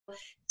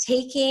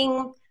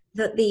taking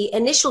the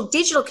initial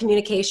digital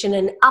communication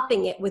and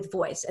upping it with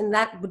voice. And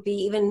that would be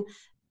even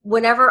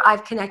whenever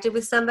I've connected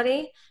with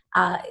somebody,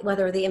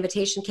 whether the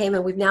invitation came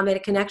and we've now made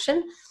a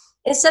connection,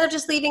 instead of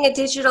just leaving a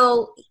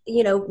digital,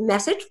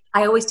 message,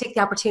 I always take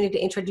the opportunity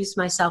to introduce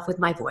myself with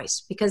my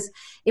voice. Because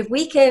if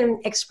we can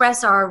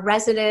express our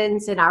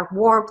resonance and our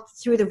warmth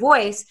through the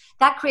voice,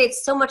 that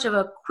creates so much of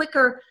a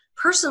quicker,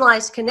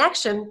 personalized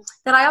connection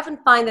that I often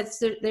find that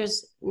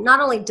there's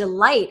not only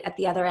delight at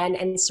the other end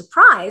and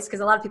surprise, because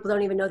a lot of people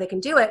don't even know they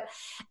can do it,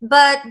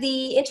 but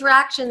the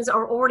interactions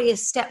are already a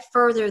step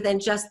further than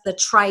just the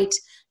trite,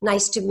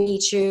 nice to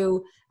meet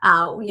you,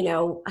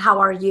 how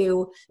are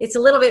you? It's a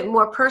little bit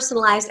more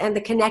personalized and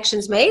the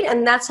connections made.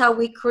 And that's how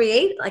we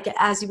create, like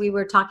as we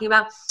were talking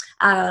about,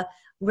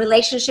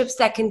 relationships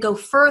that can go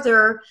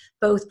further,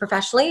 both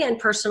professionally and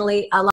personally.